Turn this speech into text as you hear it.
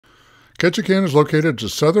Ketchikan is located at the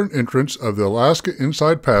southern entrance of the Alaska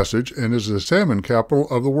Inside Passage and is the salmon capital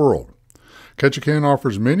of the world. Ketchikan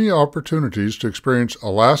offers many opportunities to experience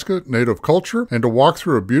Alaska native culture and to walk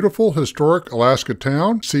through a beautiful historic Alaska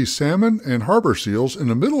town, see salmon and harbor seals in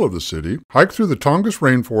the middle of the city, hike through the Tongass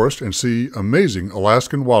Rainforest, and see amazing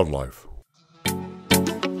Alaskan wildlife.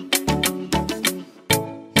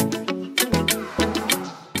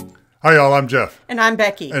 Hi y'all, I'm Jeff. And I'm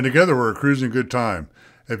Becky. And together we're a cruising good time.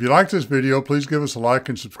 If you like this video, please give us a like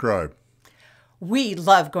and subscribe. We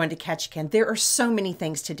love going to Ketchikan. There are so many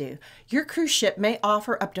things to do. Your cruise ship may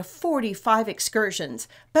offer up to 45 excursions,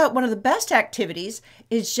 but one of the best activities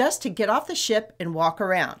is just to get off the ship and walk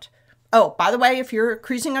around. Oh, by the way, if you're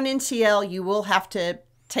cruising on NCL, you will have to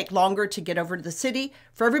take longer to get over to the city.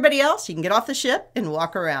 For everybody else, you can get off the ship and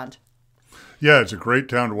walk around. Yeah, it's a great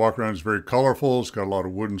town to walk around. It's very colorful. It's got a lot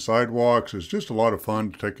of wooden sidewalks. It's just a lot of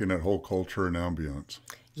fun to take in that whole culture and ambience.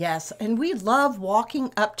 Yes, and we love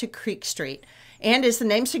walking up to Creek Street. And as the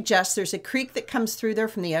name suggests, there's a creek that comes through there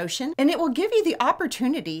from the ocean, and it will give you the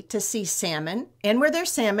opportunity to see salmon. And where there's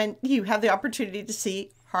salmon, you have the opportunity to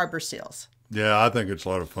see harbor seals. Yeah, I think it's a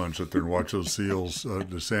lot of fun. Sit there and watch those seals,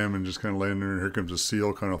 the salmon just kind of laying there, and here comes a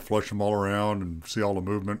seal, kind of flush them all around and see all the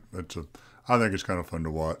movement. I think it's kind of fun to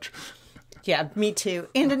watch. Yeah, me too.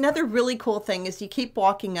 And another really cool thing is you keep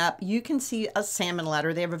walking up, you can see a salmon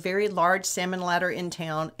ladder. They have a very large salmon ladder in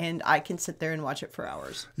town, and I can sit there and watch it for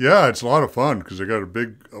hours. Yeah, it's a lot of fun because they got a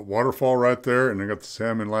big waterfall right there, and they got the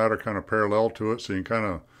salmon ladder kind of parallel to it, so you can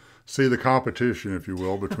kind of see the competition, if you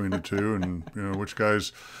will, between the two, and which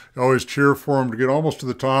guys always cheer for them to get almost to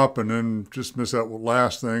the top and then just miss that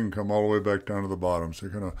last thing and come all the way back down to the bottom. So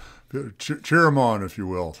kind of cheer them on, if you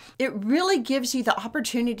will. It really gives you the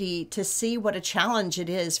opportunity to see what a challenge it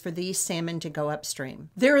is for these salmon to go upstream.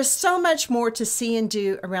 There is so much more to see and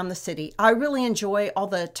do around the city. I really enjoy all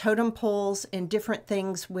the totem poles and different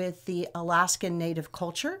things with the Alaskan native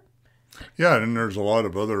culture. Yeah, and there's a lot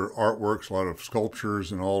of other artworks, a lot of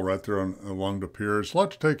sculptures and all right there along the pier. It's a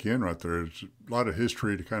lot to take in right there. It's a lot of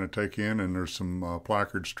history to kind of take in, and there's some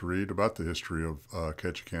placards to read about the history of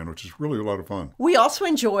Ketchikan, which is really a lot of fun. We also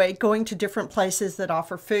enjoy going to different places that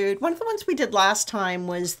offer food. One of the ones we did last time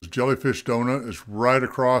was Jellyfish Donut. Is right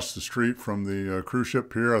across the street from the cruise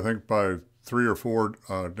ship pier, I think by 3 or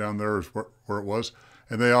 4 down there is where it was.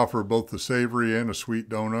 And they offer both the savory and the sweet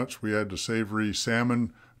donuts. We had the savory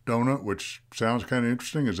salmon donut, which sounds kind of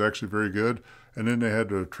interesting, is actually very good. And then they had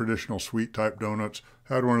the traditional sweet type donuts.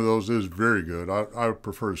 Had one of those, is very good. I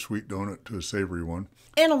prefer a sweet donut to a savory one.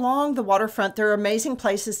 And along the waterfront, there are amazing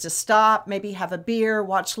places to stop, maybe have a beer,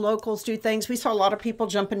 watch locals do things. We saw a lot of people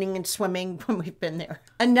jumping in and swimming when we've been there.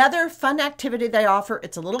 Another fun activity they offer,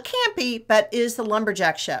 it's a little campy, but is the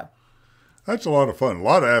lumberjack show. That's a lot of fun. A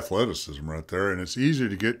lot of athleticism right there, and it's easy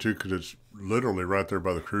to get to because it's literally right there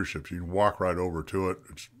by the cruise ships. You can walk right over to it.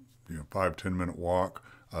 It's 5-10 minute walk.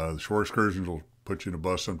 The shore excursions will put you in a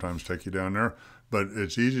bus, sometimes take you down there, but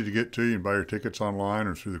it's easy to get to. You can buy your tickets online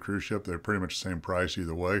or through the cruise ship. They're pretty much the same price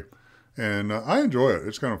either way. And I enjoy it.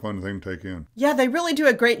 It's kind of a fun thing to take in. Yeah, they really do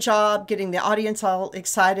a great job getting the audience all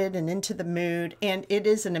excited and into the mood, and it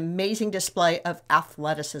is an amazing display of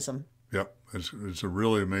athleticism. Yep. It's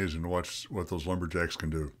really amazing to watch what those lumberjacks can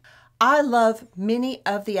do. I love many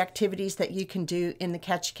of the activities that you can do in the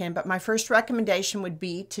Ketchikan, but my first recommendation would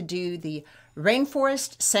be to do the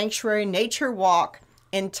Rainforest Sanctuary Nature Walk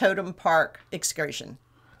and Totem Park excursion.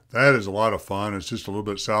 That is a lot of fun. It's just a little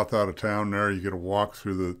bit south out of town there. You get a walk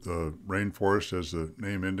through the rainforest, as the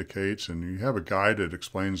name indicates, and you have a guide that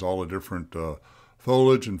explains all the different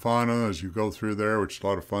foliage and fauna as you go through there, which is a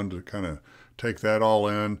lot of fun to kind of take that all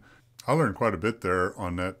in. I learned quite a bit there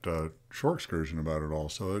on that shore excursion about it all,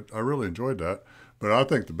 so I really enjoyed that. But I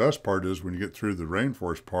think the best part is when you get through the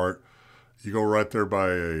rainforest part, you go right there by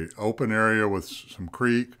an open area with some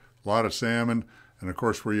creek, a lot of salmon, and of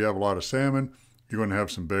course where you have a lot of salmon, you're going to have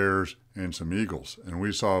some bears and some eagles. And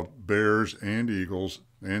we saw bears and eagles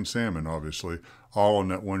and salmon, obviously, all on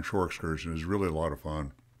that one shore excursion. It was really a lot of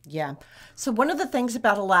fun. Yeah. So one of the things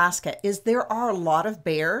about Alaska is there are a lot of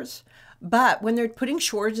bears. But when they're putting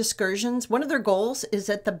shore excursions, one of their goals is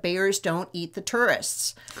that the bears don't eat the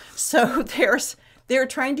tourists. So they're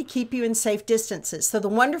trying to keep you in safe distances. So the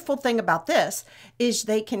wonderful thing about this is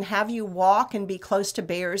they can have you walk and be close to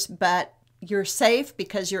bears, but you're safe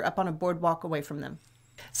because you're up on a boardwalk away from them.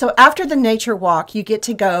 So after the nature walk, you get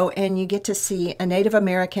to go and you get to see a Native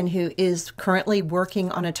American who is currently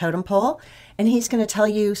working on a totem pole. And he's going to tell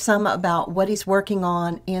you some about what he's working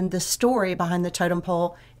on and the story behind the totem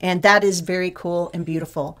pole. And that is very cool and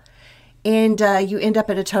beautiful. And you end up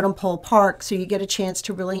at a totem pole park, so you get a chance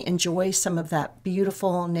to really enjoy some of that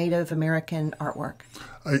beautiful Native American artwork.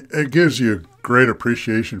 It gives you a great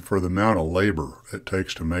appreciation for the amount of labor it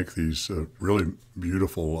takes to make these really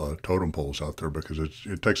beautiful totem poles out there, because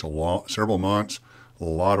it takes several months, a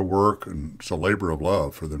lot of work, and it's a labor of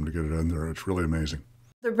love for them to get it in there. It's really amazing.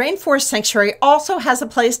 The Rainforest Sanctuary also has a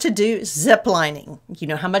place to do zip lining. You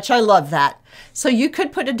know how much I love that. So you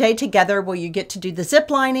could put a day together where you get to do the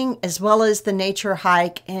zip lining as well as the nature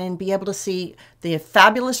hike and be able to see the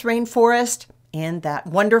fabulous rainforest and that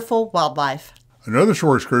wonderful wildlife. Another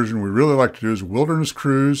shore excursion we really like to do is Wilderness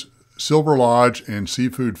Cruise, Silver Lodge, and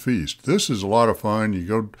Seafood Feast. This is a lot of fun. You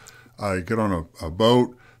go, you get on a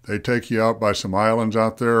boat. They take you out by some islands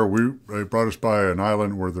out there. They brought us by an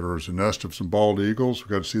island where there was a nest of some bald eagles. We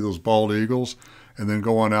got to see those bald eagles, and then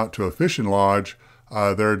go on out to a fishing lodge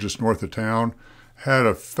there just north of town. Had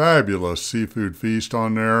a fabulous seafood feast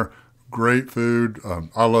on there. Great food.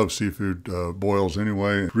 I love seafood boils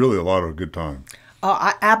anyway. Really a lot of good time. Oh,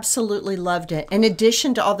 I absolutely loved it. In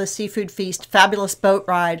addition to all the seafood feast, fabulous boat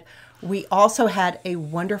ride, we also had a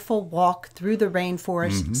wonderful walk through the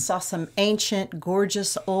rainforest, saw some ancient,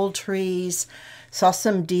 gorgeous old trees, saw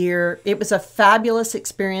some deer. It was a fabulous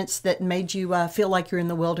experience that made you feel like you're in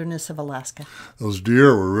the wilderness of Alaska. Those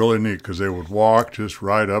deer were really neat because they would walk just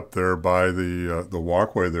right up there by the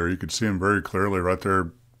walkway there. You could see them very clearly right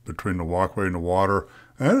there between the walkway and the water.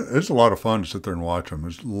 And it's a lot of fun to sit there and watch them.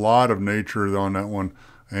 There's a lot of nature on that one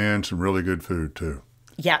and some really good food too.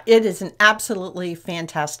 Yeah, it is an absolutely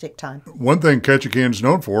fantastic time. One thing Ketchikan is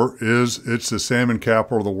known for is it's the salmon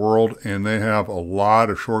capital of the world, and they have a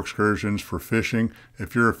lot of shore excursions for fishing.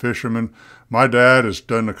 If you're a fisherman, my dad has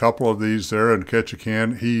done a couple of these there in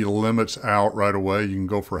Ketchikan. He limits out right away. You can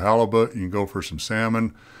go for halibut, you can go for some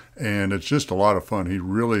salmon, and it's just a lot of fun. He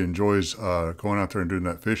really enjoys going out there and doing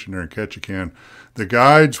that fishing there in Ketchikan. The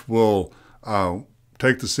guides will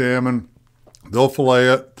take the salmon, they'll fillet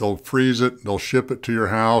it, they'll freeze it, they'll ship it to your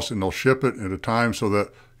house, and they'll ship it at a time so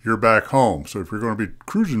that you're back home. So if you're going to be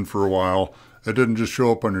cruising for a while, it doesn't just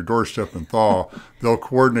show up on your doorstep and thaw. They'll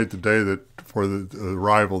coordinate the day for the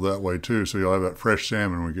arrival that way too, so you'll have that fresh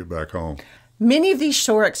salmon when we get back home. Many of these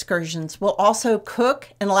shore excursions will also cook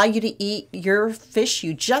and allow you to eat your fish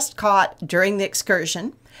you just caught during the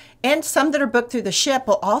excursion. And some that are booked through the ship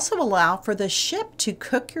will also allow for the ship to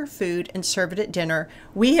cook your food and serve it at dinner.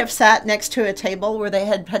 We have sat next to a table where they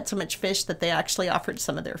had so much fish that they actually offered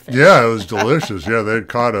some of their fish. Yeah, it was delicious. Yeah, they'd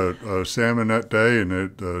caught a salmon that day, and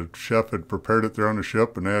the chef had prepared it there on the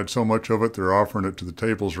ship, and they had so much of it, they're offering it to the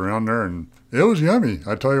tables around there, and it was yummy.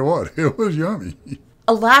 I tell you what, it was yummy.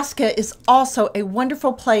 Alaska is also a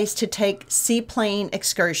wonderful place to take seaplane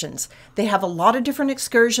excursions. They have a lot of different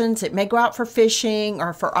excursions. It may go out for fishing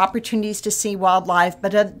or for opportunities to see wildlife,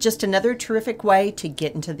 but just another terrific way to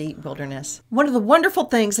get into the wilderness. One of the wonderful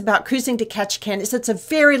things about cruising to Ketchikan is it's a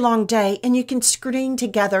very long day and you can string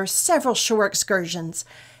together several shore excursions.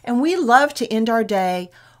 And we love to end our day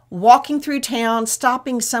walking through town,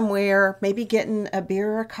 stopping somewhere, maybe getting a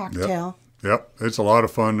beer or a cocktail. Yep, it's a lot of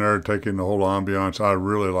fun there, taking the whole ambiance. I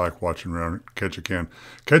really like watching around Ketchikan.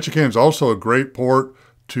 Ketchikan's also a great port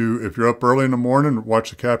to, if you're up early in the morning, watch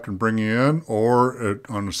the captain bring you in, or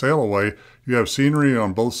on the sail away, you have scenery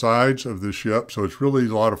on both sides of the ship, so it's really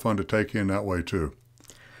a lot of fun to take in that way too.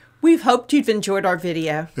 We've hoped you've enjoyed our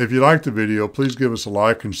video. If you liked the video, please give us a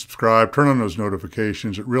like and subscribe. Turn on those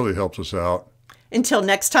notifications. It really helps us out. Until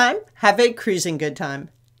next time, have a cruising good time.